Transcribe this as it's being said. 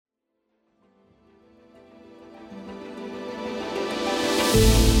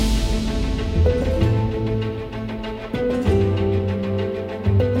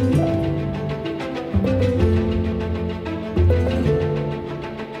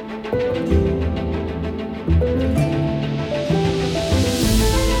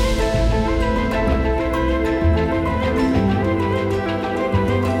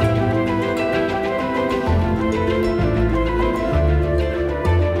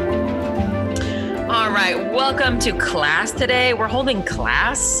Welcome to class today. We're holding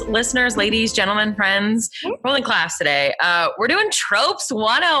class, listeners, ladies, gentlemen, friends. We're holding class today. We're doing Tropes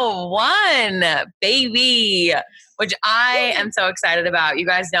 101, baby, which I am so excited about. You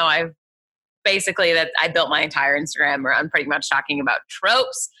guys know I built my entire Instagram where I'm pretty much talking about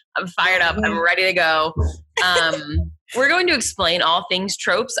tropes. I'm fired up. I'm ready to go. We're going to explain all things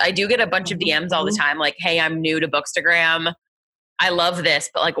tropes. I do get a bunch of DMs all the time like, hey, I'm new to Bookstagram. I love this,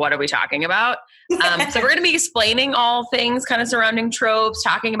 but like, what are we talking about? So we're going to be explaining all things kind of surrounding tropes,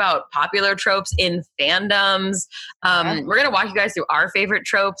 talking about popular tropes in fandoms. We're going to walk you guys through our favorite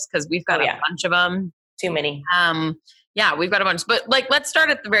tropes because we've got a bunch of them. Too many. Yeah, we've got a bunch. But like, let's start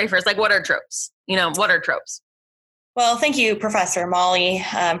at the very first. Like, what are tropes? What are tropes? Well, thank you, Professor Molly,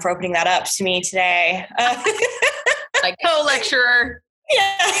 for opening that up to me today. My co-lecturer.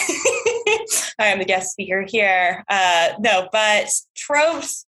 Yeah. I am the guest speaker here. But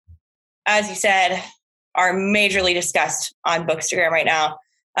tropes, as you said, are majorly discussed on Bookstagram right now.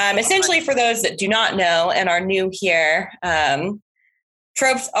 Essentially, for those that do not know and are new here,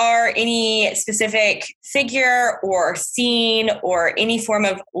 tropes are any specific figure or scene or any form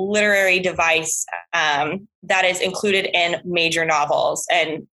of literary device that is included in major novels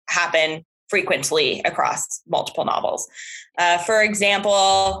and happen frequently across multiple novels. For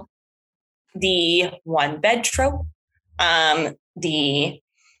example, the one bed trope, the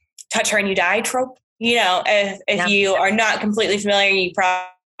touch her and you die trope. If you are not completely familiar, you probably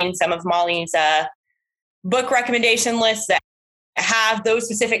seen some of Molly's book recommendation lists that have those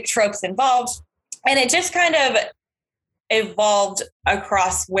specific tropes involved. And it just kind of evolved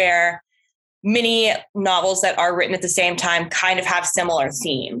across where many novels that are written at the same time kind of have similar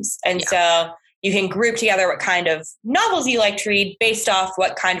themes. And so you can group together what kind of novels you like to read based off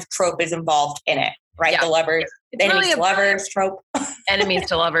what kind of trope is involved in it, right? The lovers, enemies to lovers trope. Enemies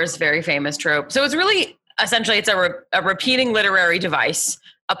to lovers, very famous trope. So it's really, essentially, it's a repeating literary device,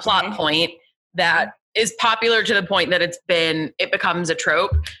 a plot point that is popular to the point that it becomes a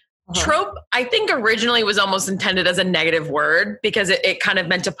trope. Trope, I think originally was almost intended as a negative word because it kind of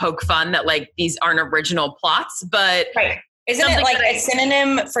meant to poke fun that like these aren't original plots, but isn't it like a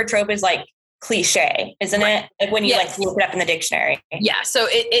synonym for trope is like cliche, isn't it? Like when you like look it up in the dictionary. Yeah. So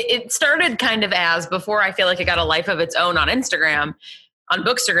it started kind of as, before I feel like it got a life of its own on Instagram, on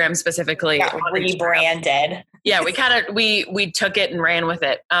Bookstagram specifically. Rebranded. Yeah, we took it and ran with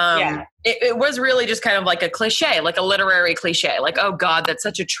it. It was really just kind of like a cliche, like a literary cliche. Like, oh God, that's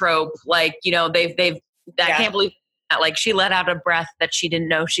such a trope. Like, I can't believe that. Like, she let out a breath that she didn't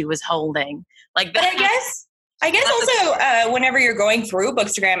know she was holding. Like that. I guess also whenever you're going through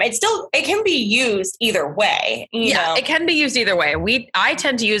Bookstagram, it can be used either way. You know? It can be used either way. I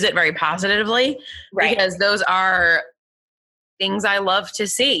tend to use it very positively because those are things I love to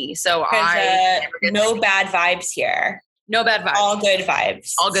see. So no bad vibes here. No bad vibes. All good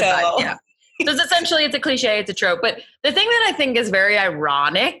vibes. All good vibes, yeah. So essentially it's a cliche, it's a trope. But the thing that I think is very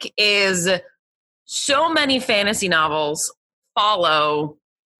ironic is so many fantasy novels follow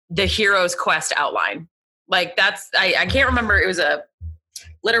the hero's quest outline. Like I can't remember, it was a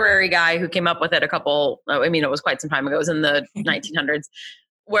literary guy who came up with it it was quite some time ago. It was in the 1900s.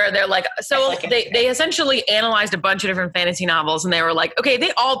 Where they're like, they essentially analyzed a bunch of different fantasy novels and they were like, okay,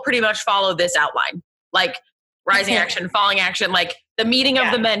 they all pretty much follow this outline, like rising action, falling action, like the meeting of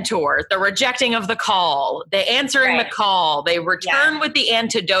the mentor, the rejecting of the call, the answering the call, they return with the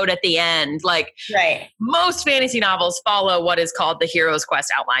antidote at the end. Like most fantasy novels follow what is called the hero's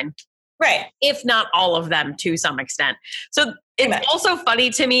quest outline. Right. If not all of them to some extent. So it's also funny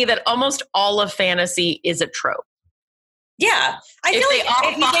to me that almost all of fantasy is a trope. Yeah. I feel like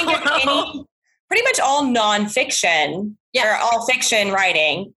if you think of pretty much all nonfiction or all fiction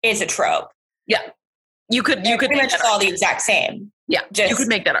writing is a trope. Yeah. You could pretty much all the exact same. Yeah. You could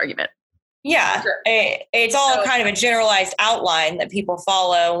make that argument. Yeah. Sure. It's all kind of a generalized outline that people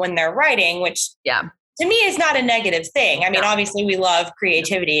follow when they're writing, which to me is not a negative thing. I mean, obviously we love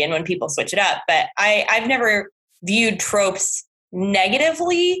creativity and when people switch it up, but I've never viewed tropes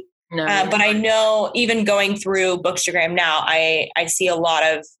negatively. No, but I know even going through Bookstagram now, I see a lot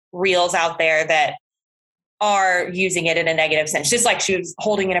of reels out there that are using it in a negative sense, just like she was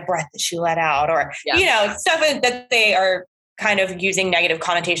holding in a breath that she let out or, stuff that they are kind of using negative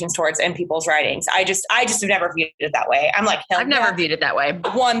connotations towards in people's writings. I just have never viewed it that way. I'm like, I've never viewed it that way.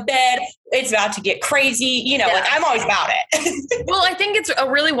 One bed, it's about to get crazy. Like I'm always about it. Well, I think it's a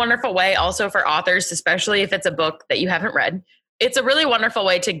really wonderful way also for authors, especially if it's a book that you haven't read. It's a really wonderful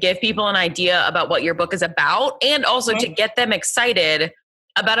way to give people an idea about what your book is about and also to get them excited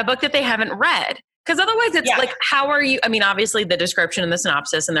about a book that they haven't read. Because otherwise it's like, how are you? I mean, obviously the description and the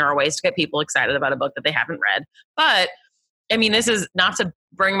synopsis, and there are ways to get people excited about a book that they haven't read. But I mean, this is not to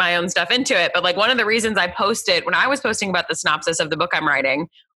bring my own stuff into it, but like one of the reasons I posted, when I was posting about the synopsis of the book I'm writing,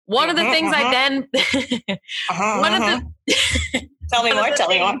 one of the things I then, tell me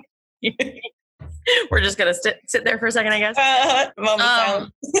more. We're just going to sit there for a second, I guess.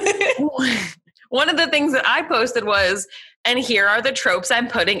 One of the things that I posted was, and here are the tropes I'm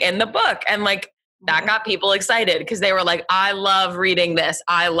putting in the book. And like, that got people excited because they were like, I love reading this.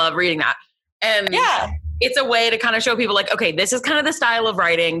 I love reading that. And it's a way to kind of show people like, okay, this is kind of the style of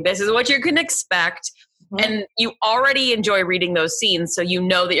writing. This is what you can expect. And you already enjoy reading those scenes. So you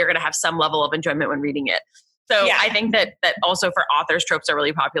know that you're going to have some level of enjoyment when reading it. So I think that also for authors, tropes are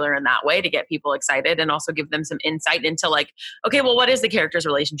really popular in that way to get people excited and also give them some insight into like, okay, well, what is the character's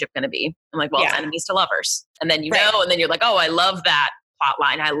relationship going to be? I'm like, well, it's enemies to lovers. And then you know, and then you're like, oh, I love that plot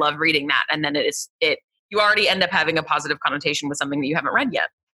line. I love reading that. And then you already end up having a positive connotation with something that you haven't read yet.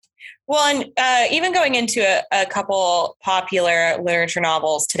 Well, and even going into a couple popular literature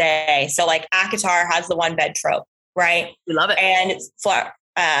novels today. So like ACOTAR has the one bed trope, right? We love it.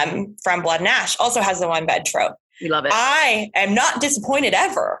 And From Blood and Ash also has the one bed trope. We love it. I am not disappointed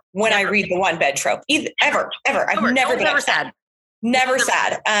ever when I read the one bed trope. Ever. I've never been sad. Never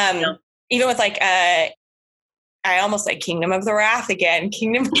sad. Even with like, I almost like Kingdom of the Wrath again.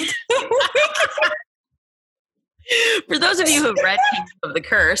 Kingdom of the Wicked. For those of you who have read Kingdom of the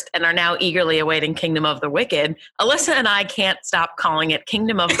Cursed and are now eagerly awaiting Kingdom of the Wicked, Alyssa and I can't stop calling it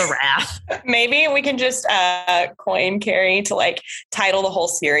Kingdom of the Wrath. Maybe we can just coin Carrie to like title the whole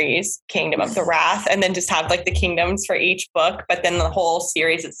series Kingdom of the Wrath and then just have like the kingdoms for each book, but then the whole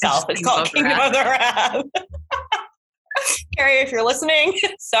series itself is called Kingdom of the Wrath. Carrie, if you're listening,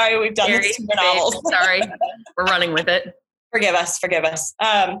 sorry we've done this to novels. Sorry, we're running with it. Forgive us.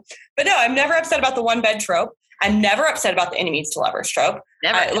 But no, I'm never upset about the one bed trope. I'm never upset about the enemies to lovers trope.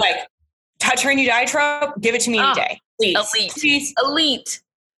 Never. Like touch her and you die trope. Give it to me any day. Please. Elite.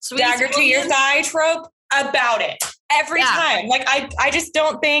 Sweet dagger to your thigh trope. About it every time. Like I just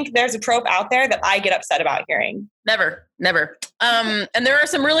don't think there's a trope out there that I get upset about hearing. Never. And there are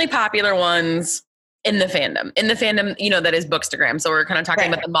some really popular ones in the fandom. That is Bookstagram. So we're kind of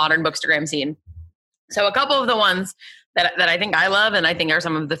talking about the modern Bookstagram scene. So a couple of the ones that I think I love and I think are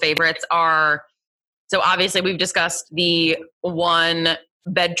some of the favorites are. So obviously we've discussed the one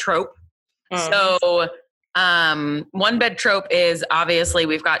bed trope. So one bed trope is obviously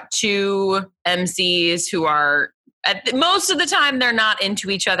we've got two MCs who are most of the time they're not into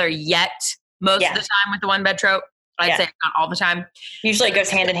each other yet. Most of the time with the one bed trope. I'd say not all the time. Usually it goes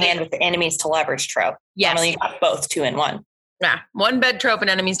hand in hand with the enemies to lovers trope. Yes. Normally you got both two in one. Yeah. One bed trope and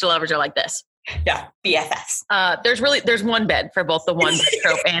enemies to lovers are like this. Yeah. BFFs. There's one bed for both the one bed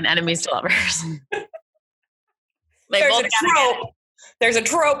trope and enemies to lovers. There's a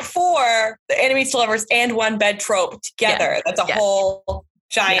trope for the enemies to lovers and one bed trope together. That's a whole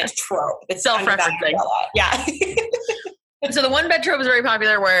giant trope. It's self-referencing. Yeah. So the one bed trope is very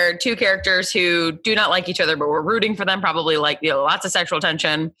popular where two characters who do not like each other, but we're rooting for them, probably like, lots of sexual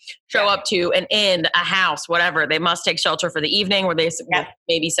tension, show up to an inn, a house, whatever. They must take shelter for the evening where they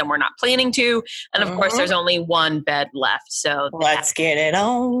maybe somewhere not planning to. And of course there's only one bed left. So let's get it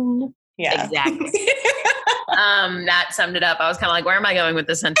on. Yeah, exactly. That summed it up. I was kind of like, where am I going with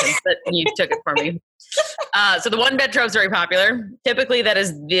this sentence? But you took it for me. So the one bed trope is very popular. Typically that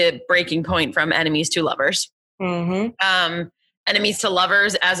is the breaking point from enemies to lovers. Enemies to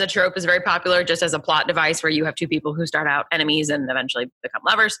lovers as a trope is very popular just as a plot device where you have two people who start out enemies and eventually become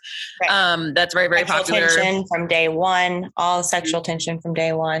lovers. Right. That's very, very popular. Tension from day one, all sexual tension from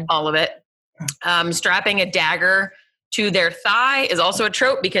day one. All of it. Strapping a dagger to their thigh is also a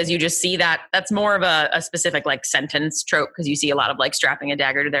trope because you just see that. That's more of a specific like sentence trope because you see a lot of like strapping a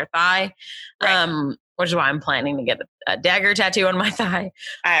dagger to their thigh, which is why I'm planning to get a dagger tattoo on my thigh.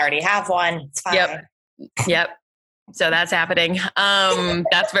 I already have one. It's fine. Yep. So that's happening.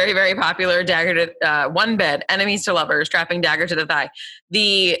 That's very, very popular. Dagger to one bed, enemies to lovers, strapping dagger to the thigh.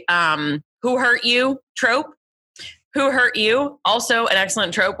 The who hurt you trope. Who hurt you? Also an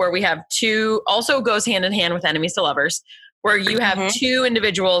excellent trope where we have two, also goes hand in hand with enemies to lovers, where you have two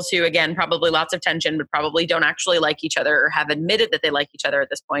individuals who, again, probably lots of tension, but probably don't actually like each other or have admitted that they like each other at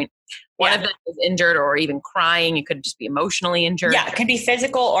this point. One of them is injured or even crying. It could just be emotionally injured. Yeah, it could be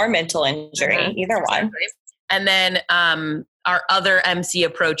physical or mental injury, either one. And then our other MC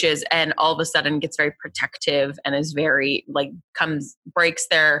approaches and all of a sudden gets very protective and is very breaks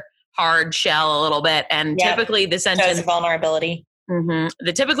their hard shell a little bit. And typically the sentence shows vulnerability.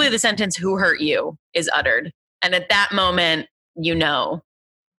 Typically the sentence "who hurt you" is uttered. And at that moment, it's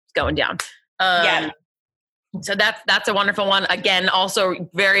going down. So that's a wonderful one. Again, also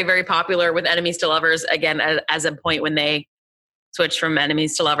very, very popular with enemies to lovers. Again, as a point when they switch from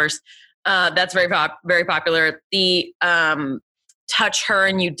enemies to lovers. That's very popular. The touch her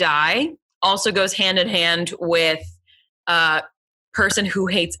and you die also goes hand in hand with person who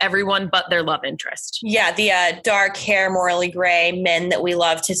hates everyone but their love interest. Yeah, the dark hair, morally gray men that we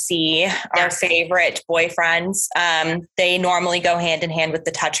love to see, our favorite boyfriends. They normally go hand in hand with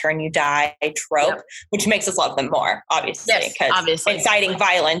the touch her and you die trope, which makes us love them more, obviously. Because inciting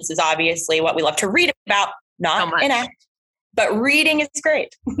violence is obviously what we love to read about, not enact. But reading is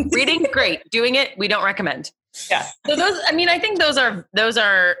great. Reading, great. Doing it, we don't recommend. Yeah. So I think those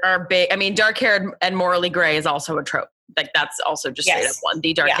are big. I mean, dark haired and morally gray is also a trope. Like that's also just straight up one.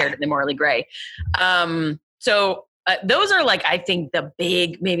 The dark haired and the morally gray. So those are I think the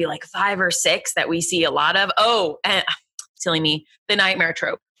big, maybe 5 or 6 that we see a lot of. Oh, and silly me, the nightmare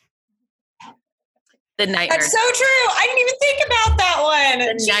trope. The nightmare. That's so true. I didn't even think about that one.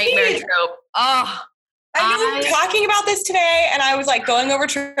 The nightmare trope. Oh. I was talking about this today and I was going over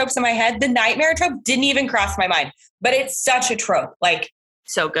tropes in my head. The nightmare trope didn't even cross my mind, but it's such a trope.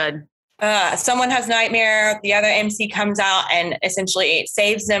 So good. Someone has nightmare, the other MC comes out and essentially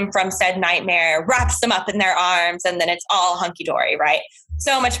saves them from said nightmare, wraps them up in their arms, and then it's all hunky-dory, right?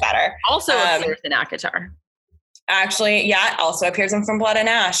 So much better. Also appears in ACOTAR. Actually, it also appears in From Blood and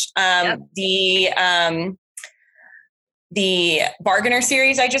Ash. The Bargainer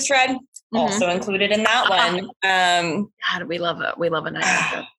series I just read, also included in that one. God, we love a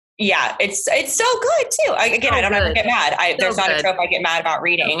nightmare. Yeah, it's so good too. I don't ever get mad. There's not a trope I get mad about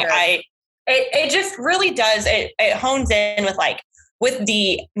reading. It just really does. It hones in with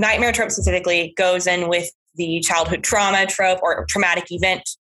the nightmare trope specifically, goes in with the childhood trauma trope or traumatic event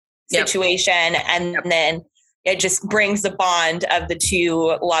situation, and then it just brings the bond of the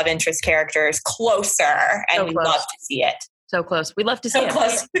two love interest characters closer, and we love to see it. So close. We love to see it.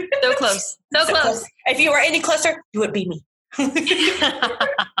 Close. So close. So close. If you were any closer, you would be me.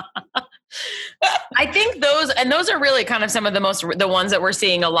 I think those are really kind of some of the ones that we're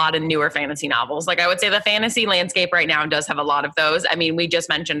seeing a lot in newer fantasy novels. I would say the fantasy landscape right now does have a lot of those. I mean, we just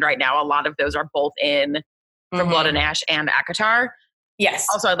mentioned right now, a lot of those are both in From Blood and Ash and ACOTAR. Yes.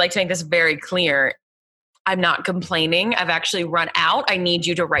 Also, I'd like to make this very clear. I'm not complaining. I've actually run out. I need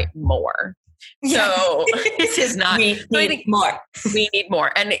you to write more. So this is not. We need more. We need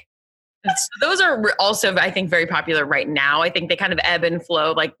more. And those are also, I think, very popular right now. I think they kind of ebb and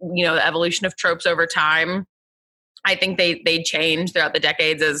flow, the evolution of tropes over time. I think they change throughout the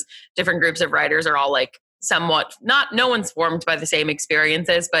decades as different groups of writers are all somewhat, no one's formed by the same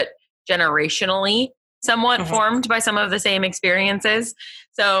experiences, but generationally somewhat formed by some of the same experiences.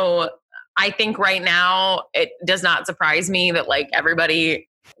 So I think right now it does not surprise me that everybody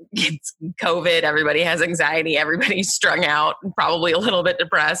gets COVID, everybody has anxiety, everybody's strung out, and probably a little bit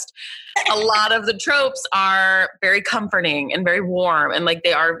depressed. A lot of the tropes are very comforting and very warm, and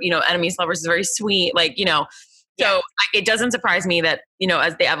they are, enemies lovers is very sweet, So it doesn't surprise me that,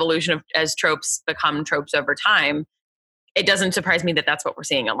 as the evolution as tropes become tropes over time, it doesn't surprise me that that's what we're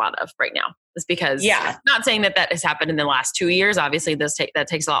seeing a lot of right now. It's because, not saying that has happened in the last 2 years. Obviously, that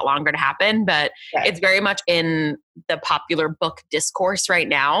takes a lot longer to happen, but it's very much in the popular book discourse right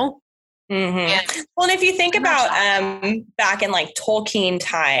now. Mm-hmm. Well, and if you think about back in Tolkien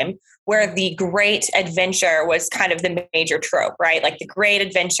time, where the great adventure was kind of the major trope, right? The great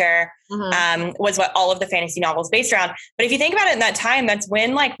adventure was what all of the fantasy novels based around. But if you think about it in that time, that's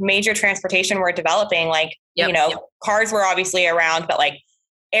when major transportation were developing. Cars were obviously around, but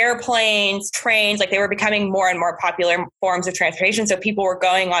airplanes, trains, they were becoming more and more popular forms of transportation. So people were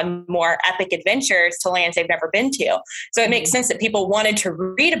going on more epic adventures to lands they've never been to. So it makes sense that people wanted to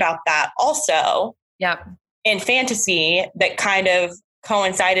read about that also in fantasy that kind of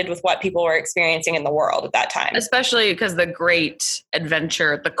coincided with what people were experiencing in the world at that time. Especially because the great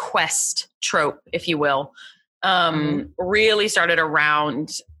adventure, the quest trope, if you will, really started out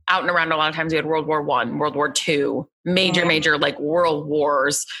and around. A lot of times we had World War I, World War II, major world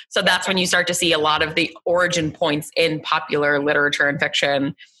wars. So that's when you start to see a lot of the origin points in popular literature and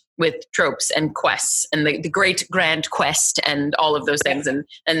fiction with tropes and quests and the great grand quest and all of those things and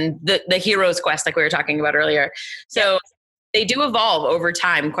the hero's quest, like we were talking about earlier. So they do evolve over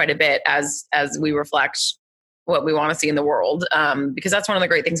time quite a bit as we reflect what we want to see in the world. Because that's one of the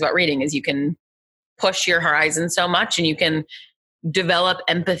great things about reading is you can push your horizon so much and you can develop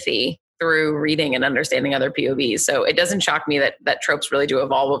empathy through reading and understanding other POVs. So it doesn't shock me that tropes really do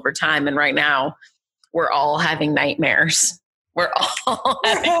evolve over time. And right now we're all having nightmares. We're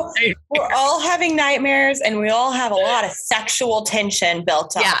all having nightmares, and we all have a lot of sexual tension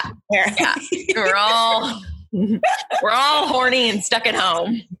built up. Yeah. We're all horny and stuck at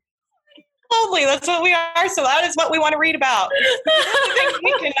home. Lovely. That's what we are. So that is what we want to read about. Things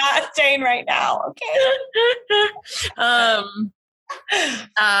we cannot attain right now. Okay. But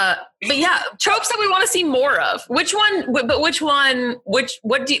yeah, tropes that we want to see more of. What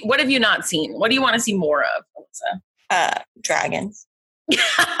have you not seen? What do you want to see more of, Alyssa? Dragons.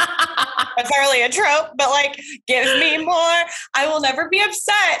 That's not really a trope, but like, give me more. I will never be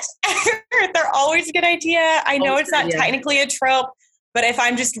upset. They're always a good idea. I know it's not technically a trope, but if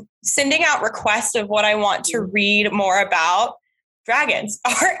I'm just sending out requests of what I want to read more about, dragons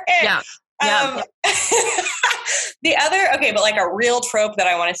are it. Yeah. The other, but like a real trope that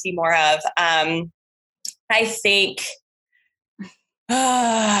I want to see more of, I think,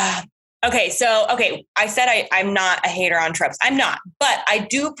 I said I'm not a hater on tropes. I'm not, but I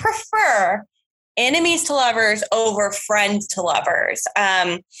do prefer enemies to lovers over friends to lovers.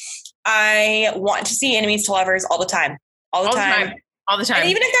 I want to see enemies to lovers all the time. All the time. And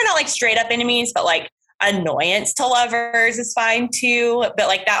even if they're not like straight up enemies, but like annoyance to lovers is fine too. But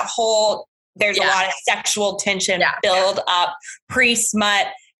like that whole, there's a lot of sexual tension build up, pre-smut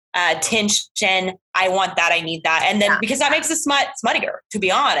tension. I want that. I need that. And then because that makes the smuttier, to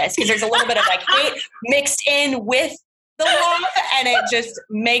be honest, because there's a little bit of like hate mixed in with the love, and it just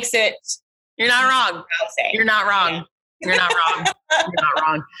makes it. You're not wrong. You're not wrong. Yeah. You're not wrong. You're not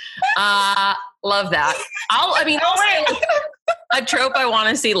wrong. Love that. I'll say like, a trope I want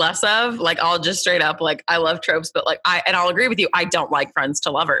to see less of. Like I'll just straight up like I love tropes, but like I'll agree with you. I don't like friends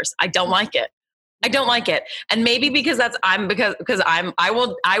to lovers. I don't like it. And maybe because I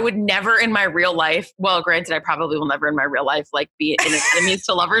would never in my real life. Well, granted, I probably will never in my real life like be in an enemies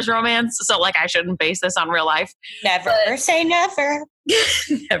to lovers romance. So like I shouldn't base this on real life. Never say never.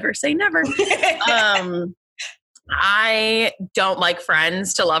 Never say never. I don't like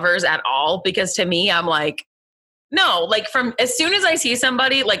friends to lovers at all because to me, I'm like, no, like from as soon as I see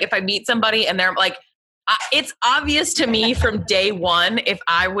somebody, like if I meet somebody and they're like, it's obvious to me from day one if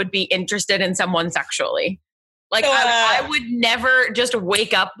I would be interested in someone sexually. Like I would never just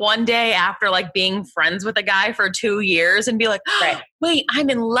wake up one day after like being friends with a guy for 2 years and be like, wait, I'm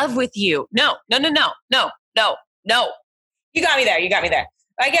in love with you. No. You got me there.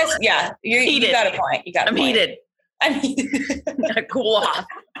 I guess, you got a point. I'm heated. Cool off.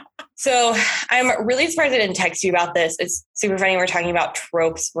 So I'm really surprised I didn't text you about this. It's super funny. We're talking about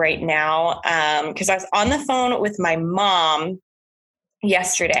tropes right now. Because I was on the phone with my mom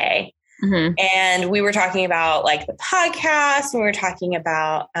yesterday, and we were talking about like the podcast. And we were talking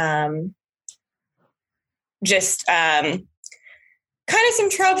about just kind of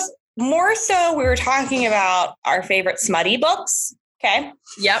some tropes. More so, we were talking about our favorite smutty books. Okay.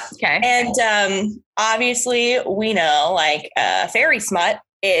 Yep. Okay. And obviously, we know like fairy smut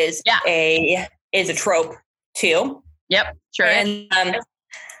is a trope too. Yep. Sure. And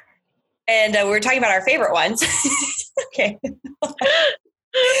we were talking about our favorite ones. Okay.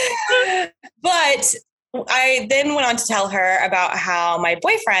 But I then went on to tell her about how my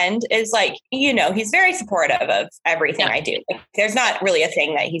boyfriend is like, he's very supportive of everything I do. Like, there's not really a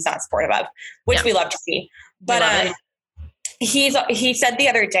thing that he's not supportive of, which we love to see. But he said the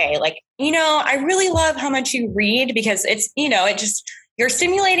other day, like, I really love how much you read because it's, it just, you're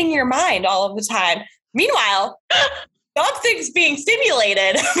stimulating your mind all of the time. Meanwhile, something's being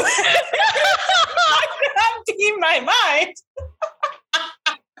stimulated. I'm being my mind.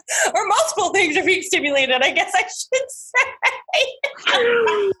 Or multiple things are being stimulated, I guess I should say.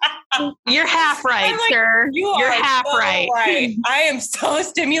 You're half right, like, sir. You're half so right. I am so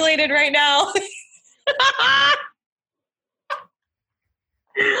stimulated right now.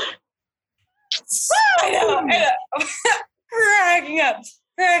 I know. cracking up.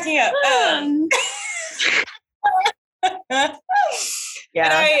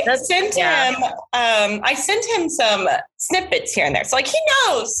 Yeah, and I sent him some snippets here and there. So like he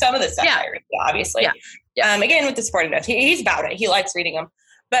knows some of the stuff I read, obviously. Yeah. Again, with the supportive notes, he's about it. He likes reading them.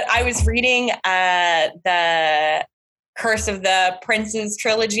 But I was reading the Curse of the Princes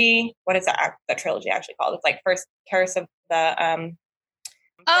trilogy. What is that trilogy actually called? It's like first Curse of the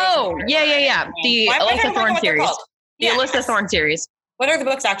Oh, yeah. The Alyssa Thorne series. The Alyssa Thorne series. What are the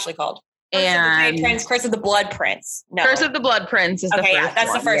books actually called? Curse of the Blood Prince. No. Curse of the Blood Prince is the first one. Yeah,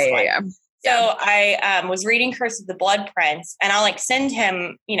 that's the first one. Yeah. So I was reading Curse of the Blood Prince, and I'll like send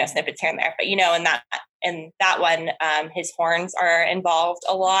him, snippets here and there. But in that one, his horns are involved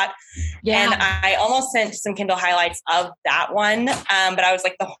a lot. Yeah. And I almost sent some Kindle highlights of that one, but I was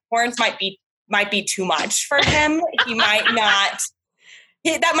like, the horns might be too much for him. He might not.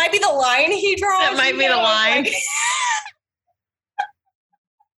 That might be the line he draws. That might be the line.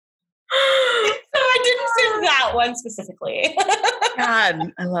 So I didn't send that one specifically.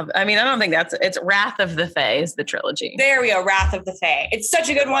 God, I love it. I mean, I don't think it's Wrath of the Fae is the trilogy. There we go, Wrath of the Fae. It's such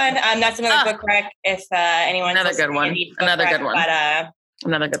a good one. That's another book rec if anyone. Another good one. Another good one. But,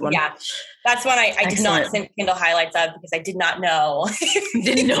 another good one. Yeah, that's one I did not send Kindle highlights of because I did not know.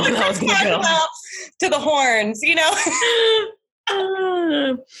 Didn't know that was going to go to the horns,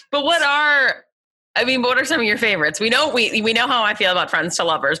 But what are some of your favorites? We know how I feel about Friends to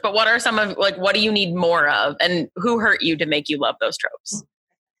Lovers, but what are some of what do you need more of, and who hurt you to make you love those tropes?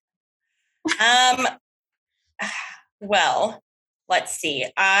 Well, let's see.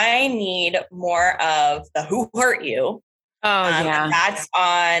 I need more of the Who Hurt You. Oh yeah, that's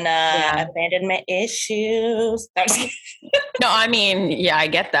on abandonment issues. No, I mean, yeah, I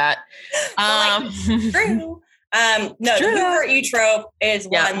get that. True. No, the Who Hurt You trope is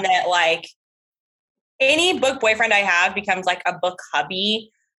one that any book boyfriend I have becomes like a book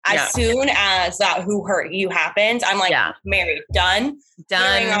hubby. As soon as that Who Hurt You happens, I'm like, married, done.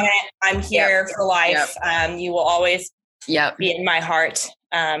 On it. I'm here for life. You will always be in my heart.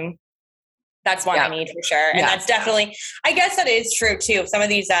 That's one I need for sure. And that's definitely, I guess that is true too. Some of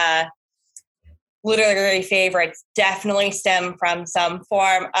these literary favorites definitely stem from some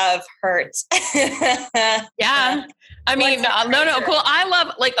form of hurt. Yeah. I mean, no, cool. I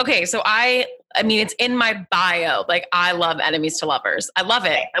love so I mean, it's in my bio. I love Enemies to Lovers. I love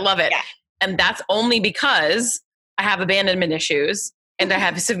it. I love it. Yeah. And that's only because I have abandonment issues and I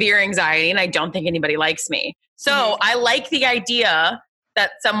have severe anxiety and I don't think anybody likes me. So I like the idea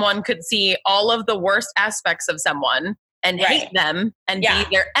that someone could see all of the worst aspects of someone and hate them and be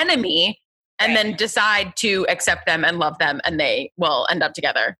their enemy and then decide to accept them and love them and they will end up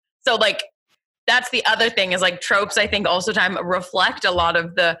together. So that's the other thing is tropes, I think also reflect a lot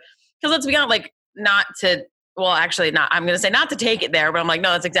of the, because let's be honest, I'm going to say not to take it there, but I'm like,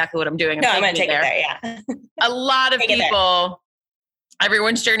 no, that's exactly what I'm doing. I'm going to take it there. Yeah. A lot of people,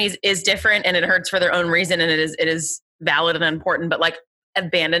 everyone's journey is different and it hurts for their own reason. And it is valid and important, but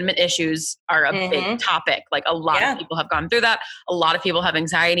abandonment issues are a big topic. A lot of people have gone through that. A lot of people have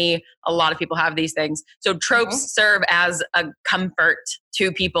anxiety. A lot of people have these things. So tropes serve as a comfort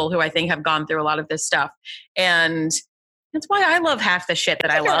to people who I think have gone through a lot of this stuff. And that's why I love half the shit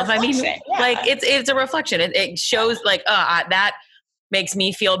that I love. I mean, it's a reflection. It shows that makes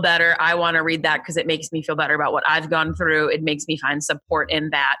me feel better. I want to read that because it makes me feel better about what I've gone through. It makes me find support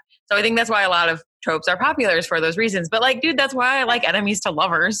in that. So I think that's why a lot of tropes are popular is for those reasons. But dude, that's why I like Enemies to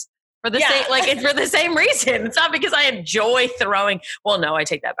Lovers for the same, it's for the same reason. It's not because I enjoy throwing. Well, no, I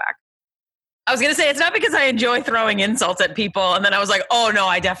take that back. I was going to say, it's not because I enjoy throwing insults at people. And then I was like, oh no,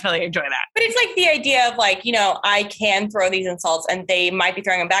 I definitely enjoy that. But it's the idea of I can throw these insults and they might be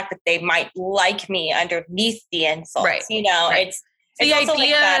throwing them back, but they might like me underneath the insults. Right. It's the also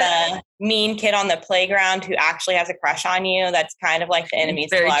idea that mean kid on the playground who actually has a crush on you. That's kind of the enemies.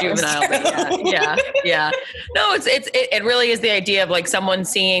 Very juvenile. Yeah. No, it really is the idea of someone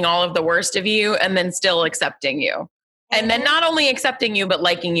seeing all of the worst of you and then still accepting you. And then not only accepting you, but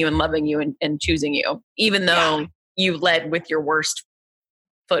liking you and loving you and choosing you, even though you led with your worst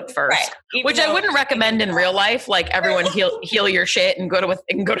foot first, which I wouldn't recommend in real life. Everyone heal your shit and go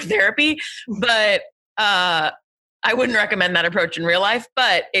to therapy. But I wouldn't recommend that approach in real life.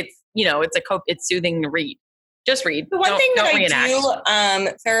 But it's it's soothing to read. Just read. The one thing that I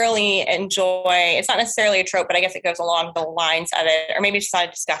do thoroughly enjoy, it's not necessarily a trope, but I guess it goes along the lines of it, or maybe it's not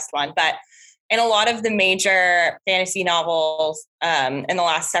a discussed one, but in a lot of the major fantasy novels in the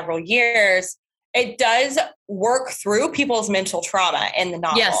last several years, it does work through people's mental trauma in the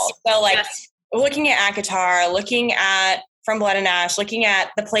novel. Yes. So looking at ACOTAR, looking at From Blood and Ash, looking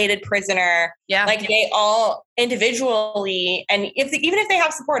at The Plated Prisoner, they all individually, and even if they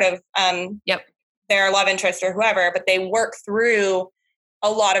have support of their love interest or whoever, but they work through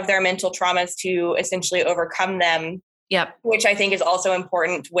a lot of their mental traumas to essentially overcome them. Yep. Which I think is also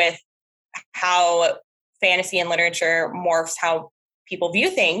important with how fantasy and literature morphs how people view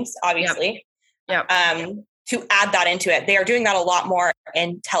things, obviously. Yep. to add that into it. They are doing that a lot more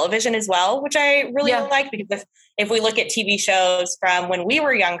in television as well, which I really like, because if we look at TV shows from when we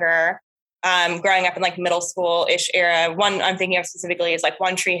were younger, growing up in like middle school-ish era, one I'm thinking of specifically is like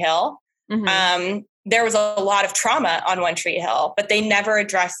One Tree Hill. There was a lot of trauma on One Tree Hill, but they never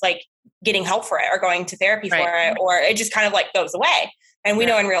addressed like getting help for it or going to therapy for it, or it just kind of like goes away. And we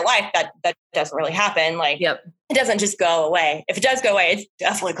know in real life that doesn't really happen. Like it doesn't just go away. If it does go away, it's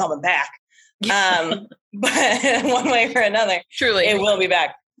definitely coming back. But one way or another, truly, it will be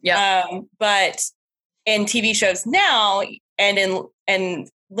back. But in TV shows now and in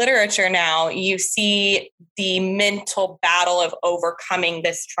literature now, you see the mental battle of overcoming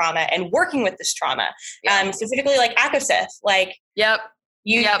this trauma and working with this trauma. Specifically like Akosith, like you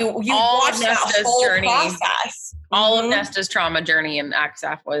watch that whole journey. Process. All of Nesta's trauma journey in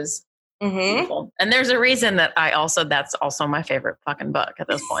Akosith was beautiful. And there's a reason that that's also my favorite fucking book at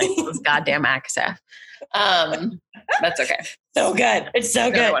this point. It was goddamn Akosith. That's okay. So good. It's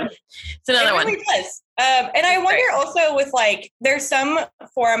so good. It's another one. Really does. And I wonder also with like, there's some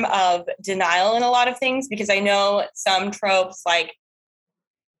form of denial in a lot of things, because I know some tropes like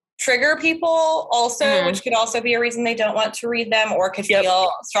trigger people also, which could also be a reason they don't want to read them or could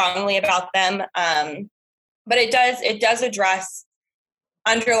feel strongly about them. But it does address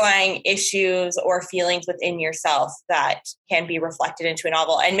underlying issues or feelings within yourself that can be reflected into a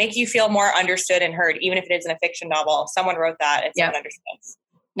novel and make you feel more understood and heard, even if it isn't a fiction novel. Someone wrote that and someone understands.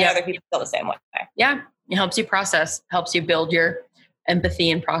 And other people feel the same way. Yeah. It helps you process, helps you build your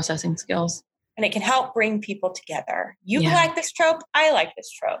empathy and processing skills. And it can help bring people together. You like this trope. I like this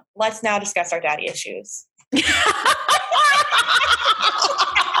trope. Let's now discuss our daddy issues. That's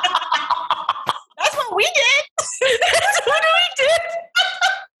what we did. That's what we did.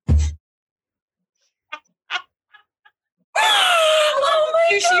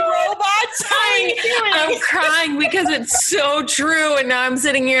 Sushi robots. I'm crying because it's so true. And now I'm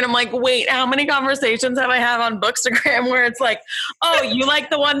sitting here and I'm like, wait, how many conversations have I had on Bookstagram where it's like, oh, you like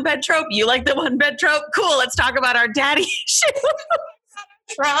the one bed trope? You like the one bed trope? Cool. Let's talk about our daddy issues.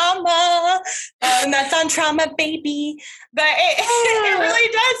 Trauma. And that's on Trauma Baby. But it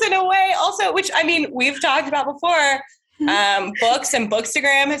really does in a way also, which I mean, we've talked about before. Books and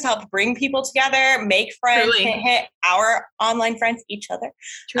Bookstagram has helped bring people together, make friends, hit our online friends, each other.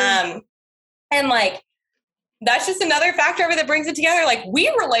 And like, that's just another factor of it that brings it together. Like, we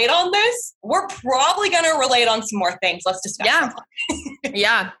relate on this. We're probably going to relate on some more things. Let's discuss.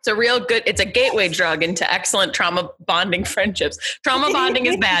 Yeah. It's a real good, it's a gateway drug into excellent trauma bonding friendships. Trauma bonding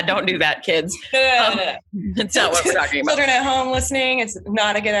is bad. Don't do that, kids. No. It's not what we're talking about. Children at home listening, it's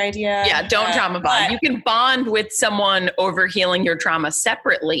not a good idea. Yeah, don't trauma bond. You can bond with someone over healing your trauma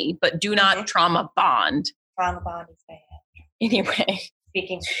separately, but do not trauma bond. Trauma bond is bad. Anyway.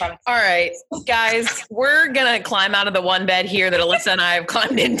 Speaking from all right, guys, we're going to climb out of the one bed here that Alyssa and I have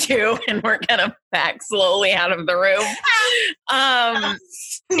climbed into, and we're going to back slowly out of the room.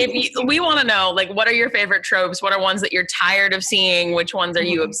 We want to know, like, what are your favorite tropes? What are ones that you're tired of seeing? Which ones are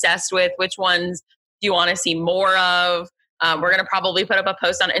you obsessed with? Which ones do you want to see more of? We're going to probably put up a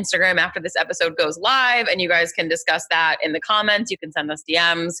post on Instagram after this episode goes live, and you guys can discuss that in the comments. You can send us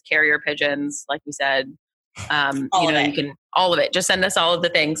DMs, carrier pigeons, like we said. You can all of it. Just send us all of the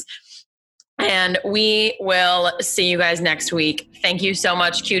things. And we will see you guys next week. Thank you so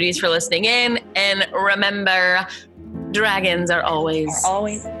much, cuties, for listening in. And remember, dragons are always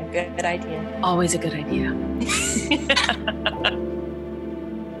a good idea. Always a good idea.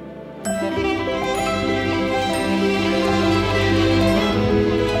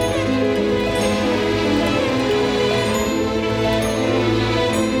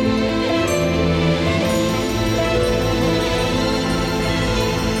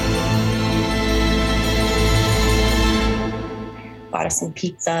 Got us some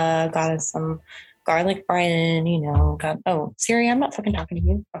pizza, got us some garlic bread, Siri, I'm not fucking talking to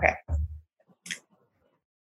you. Okay.